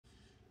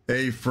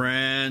Hey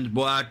friends,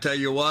 boy, I tell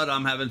you what,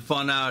 I'm having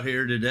fun out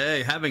here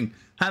today. Having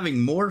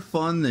more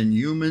fun than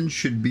humans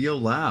should be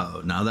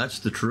allowed. Now that's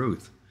the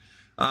truth.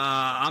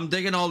 I'm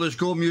digging all this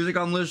cool music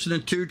I'm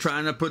listening to,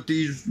 trying to put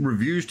these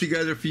reviews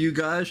together for you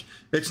guys.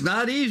 It's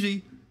not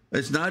easy.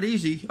 It's not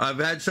easy. I've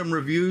had some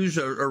reviews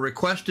or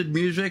requested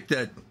music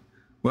that,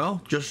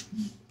 well, just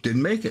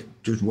didn't make it.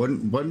 Just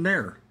wasn't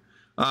there.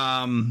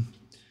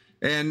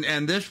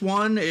 And this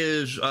one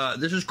is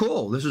this is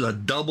cool. This is a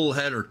double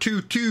header,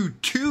 two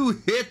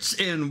hits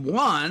in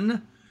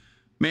one.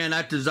 Man,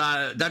 that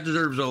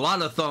deserves a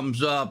lot of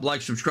thumbs up.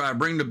 Like,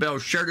 subscribe, ring the bell,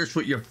 share this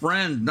with your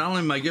friends. Not only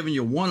am I giving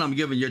you one, I'm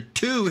giving you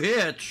two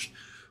hits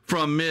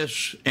from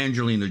Miss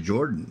Angelina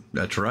Jordan.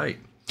 That's right.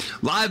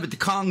 Live at the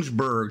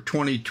Kongsberg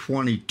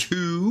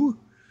 2022,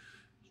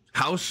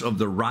 House of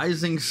the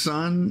Rising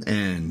Sun,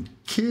 and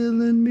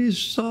Killing Me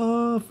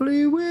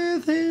Softly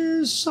with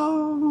His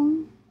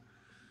Song.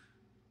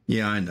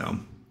 Yeah, I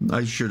know.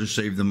 I should have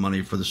saved the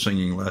money for the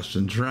singing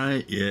lessons,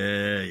 right?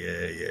 Yeah.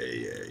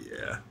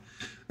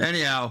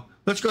 Anyhow,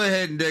 let's go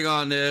ahead and dig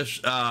on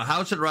this.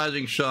 House of the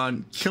Rising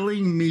Sun,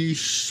 Killing Me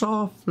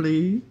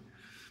Softly.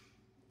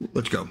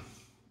 Let's go.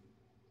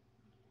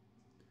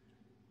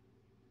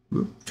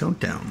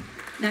 Countdown.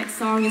 Next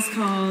song is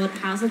called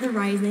House of the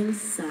Rising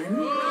Sun.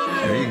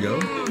 There you go.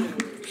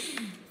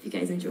 If you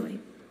guys enjoy.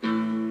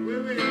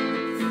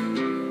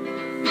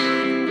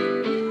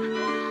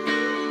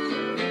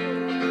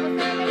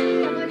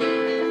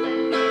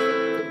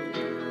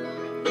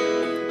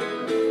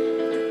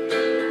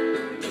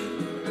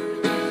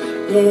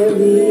 There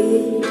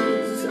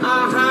is a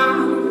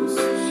house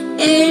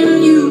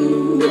in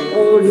New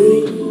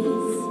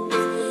Orleans.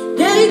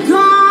 They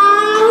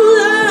call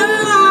the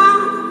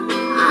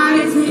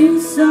rising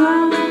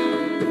sun,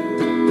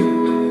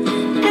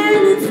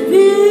 and it's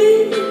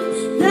been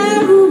the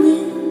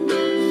ruin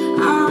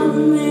of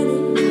many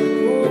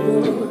boys.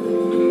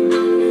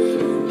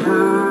 I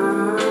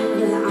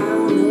know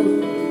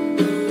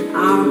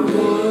I'm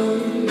one.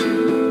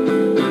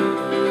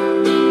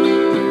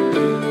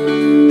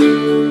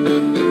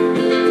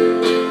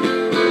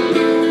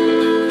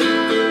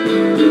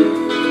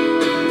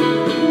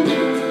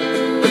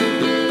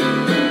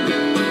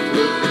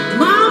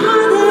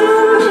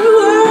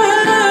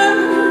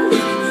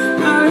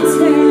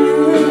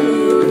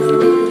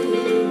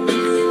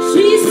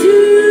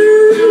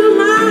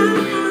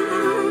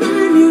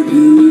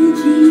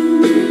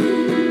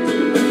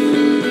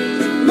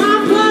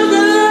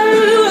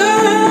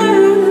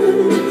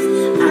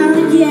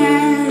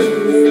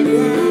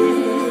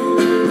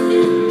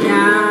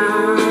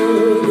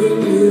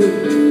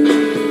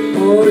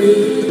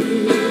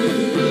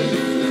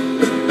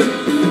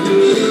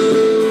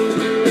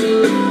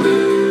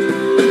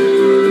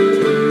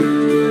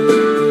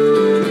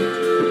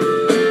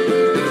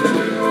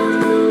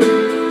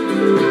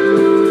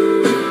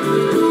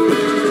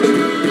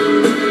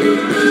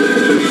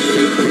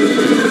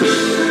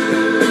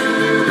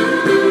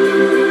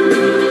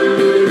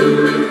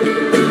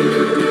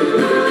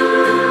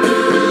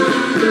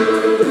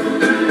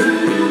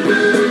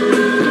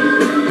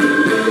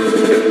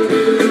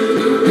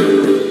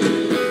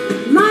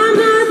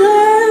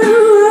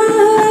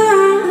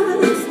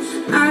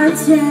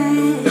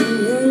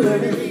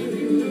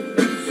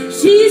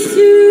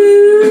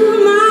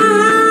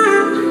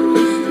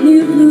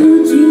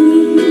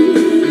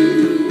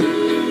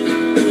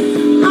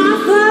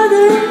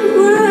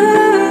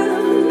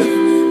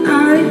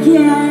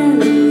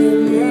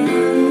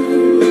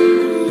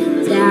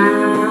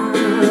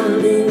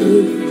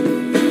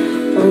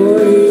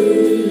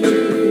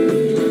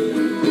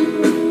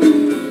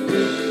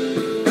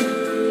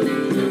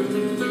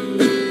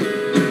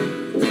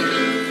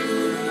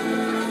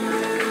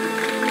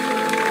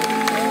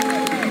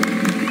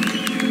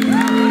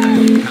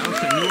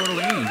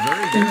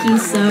 Thank you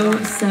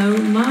so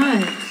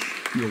much.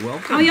 You're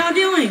welcome. How y'all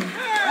doing? We're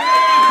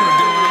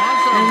doing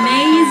awesome.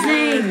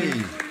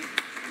 Amazing.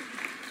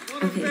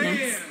 Okay,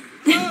 next.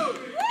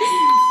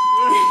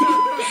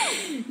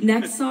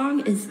 Next song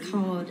is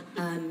called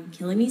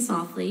Killing Me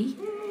Softly.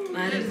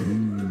 But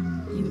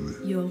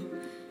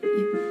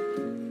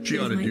She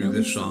ought to do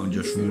this song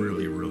just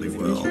really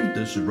well.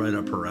 This is right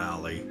up her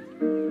alley.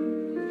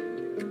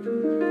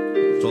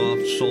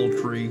 Soft,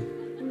 sultry,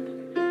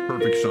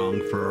 perfect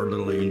song for our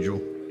little angel.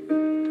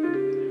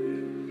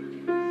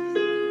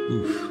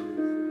 Oof.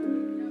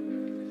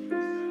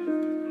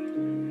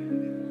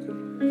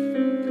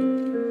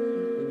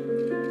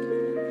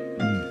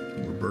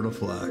 Roberta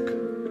Flack.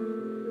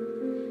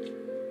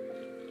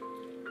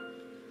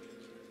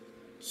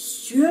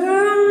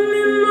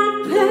 Strumming my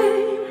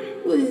pain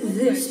with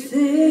this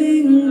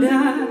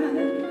finger,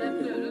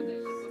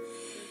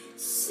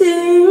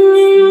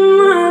 singing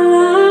my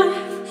life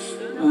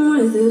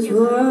with this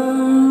word,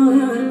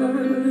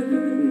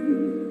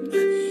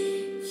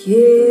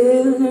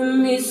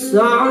 killing me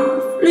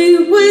softly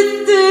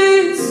with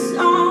this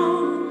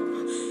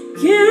song,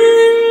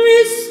 killing me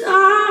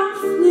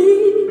softly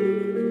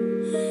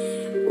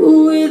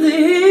with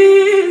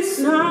this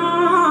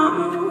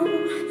song,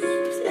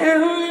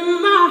 telling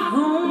my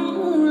home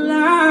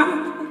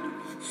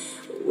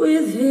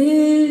with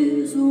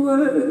his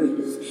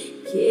words,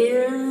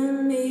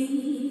 killing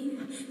me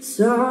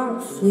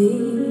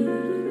softly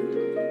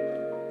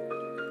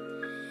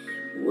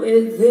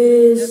with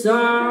his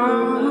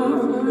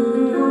song.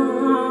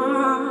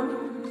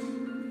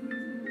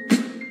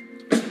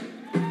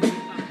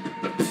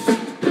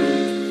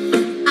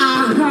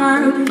 I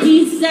heard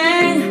he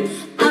sang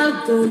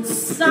a good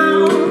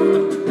song.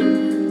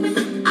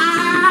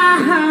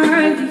 I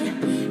heard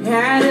he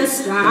had a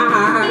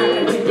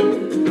style,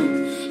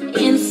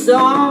 and so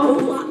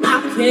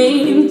I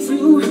came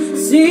to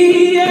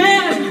see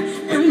it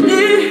and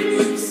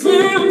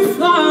listen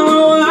for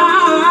a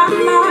while.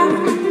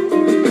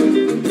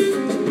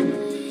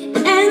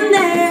 And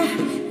there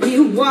he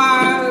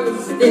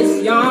was, this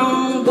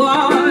young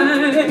boy,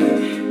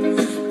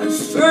 a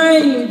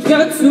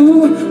stranger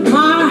to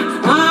my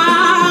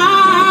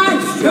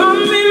eyes,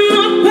 strumming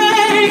my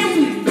pain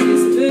with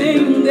his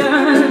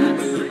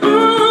fingers, oh,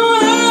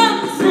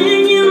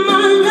 singing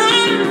my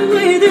life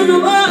with his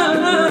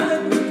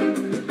words,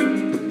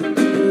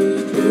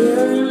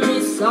 killing me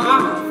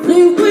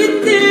softly with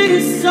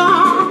this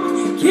song,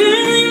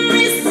 killing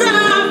me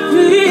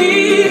softly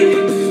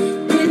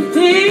with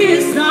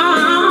this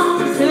song,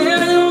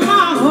 telling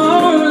my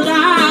whole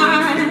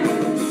life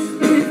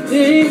with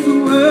these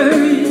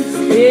words,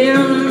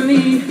 killing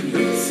me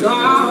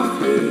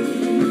softly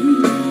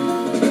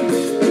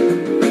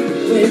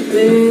with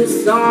this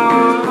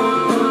song.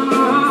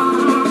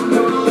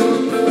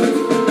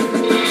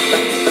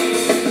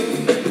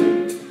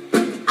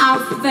 I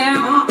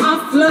felt a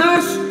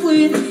flush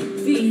with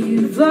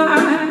fever,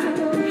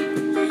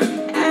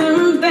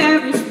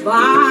 embarrassed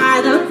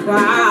by the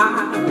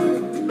crowd.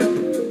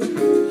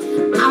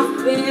 I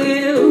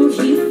felt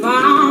he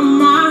found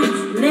my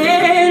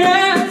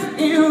letters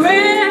and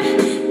read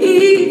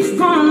each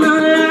one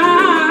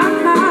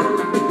aloud.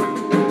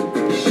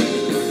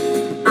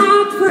 I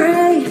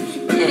pray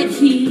that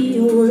he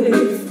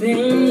would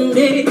find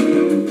it,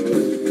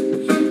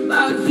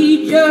 but he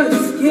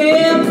just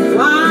kept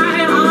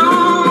right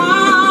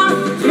on,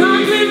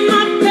 drumming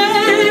my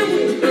pain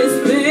with his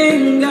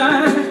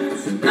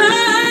fingers,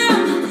 oh,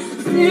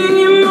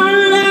 singing my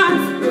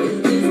life with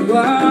his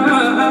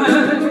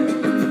words,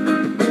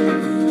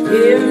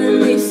 killing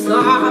me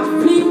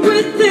softly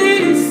with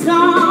this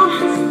song,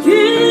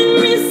 killing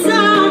me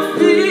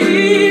softly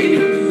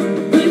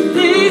with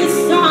this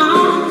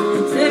song,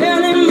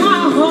 telling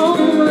my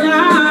whole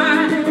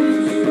life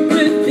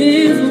with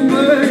these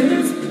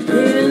words,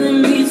 killing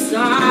me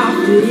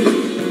softly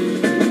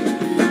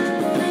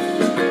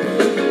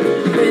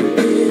with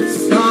this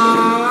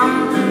song.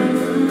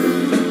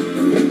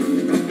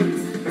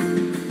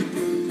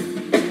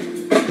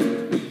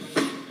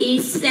 He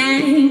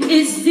sang,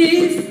 "Is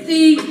this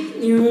the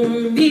you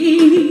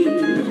me?"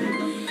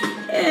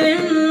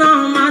 in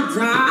all my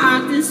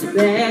dark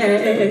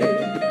despair.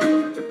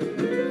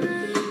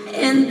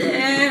 And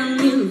then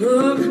he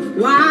looked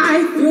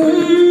right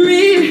through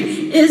me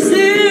as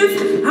if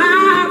I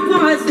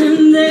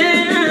wasn't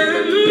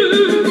there.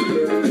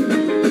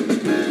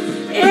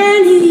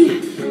 And he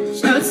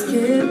just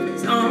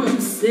kept on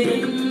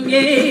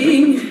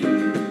singing,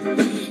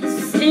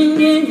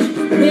 singing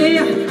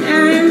clear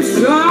and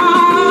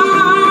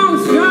strong,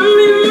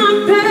 strumming my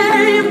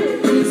pain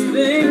with his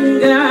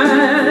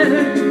fingers,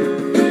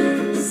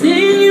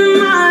 singing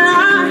my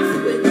life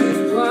with his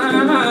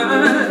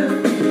words,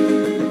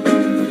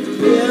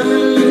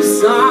 killing me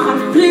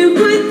softly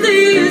with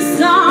this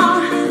song,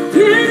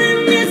 killing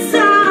me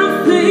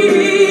softly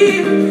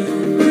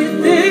with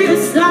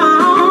this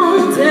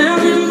song,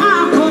 telling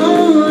my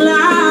whole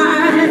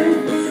life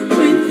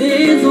with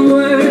these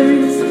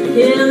words,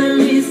 killing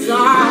me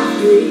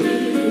softly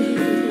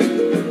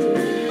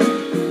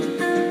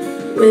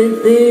with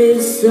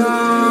this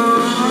song.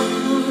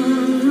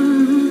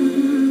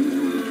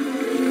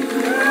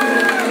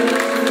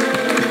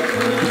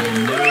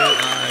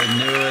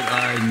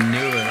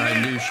 I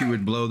knew she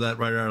would blow that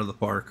right out of the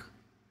park.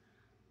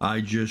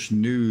 I just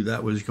knew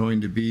that was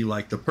going to be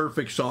like the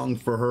perfect song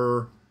for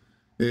her.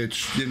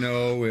 It's, you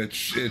know,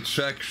 it's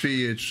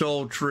sexy, it's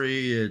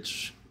sultry,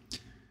 it's...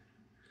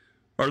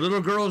 Our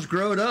little girl's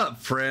growed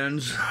up,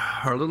 friends.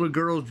 Our little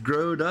girl's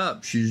growed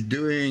up. She's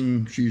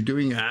doing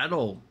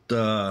adult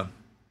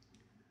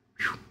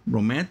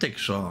romantic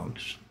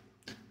songs.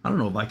 I don't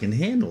know if I can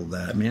handle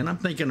that, man. I'm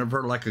thinking of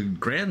her like a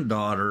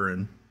granddaughter,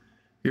 and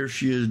here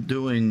she is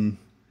doing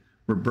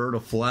Roberta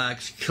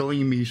Flack's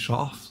 "Killing Me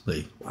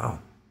Softly." Wow.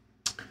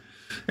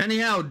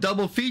 Anyhow,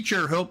 double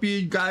feature. Hope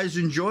you guys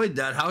enjoyed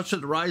that. House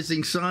of the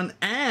Rising Sun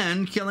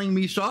and "Killing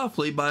Me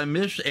Softly" by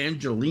Miss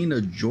Angelina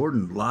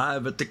Jordan,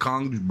 live at the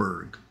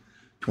Kongsberg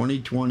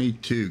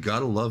 2022.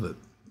 Gotta love it.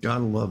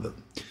 Gotta love it.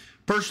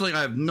 Personally,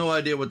 I have no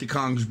idea what the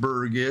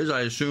Kongsberg is.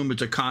 I assume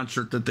it's a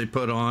concert that they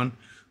put on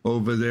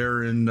over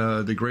there in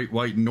the Great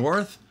White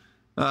North.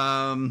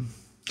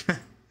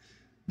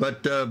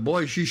 But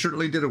boy, she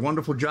certainly did a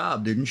wonderful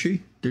job, didn't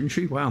she? Didn't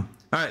she? Wow.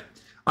 All right.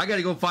 I got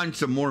to go find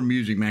some more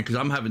music, man, because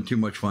I'm having too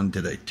much fun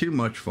today. Too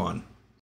much fun.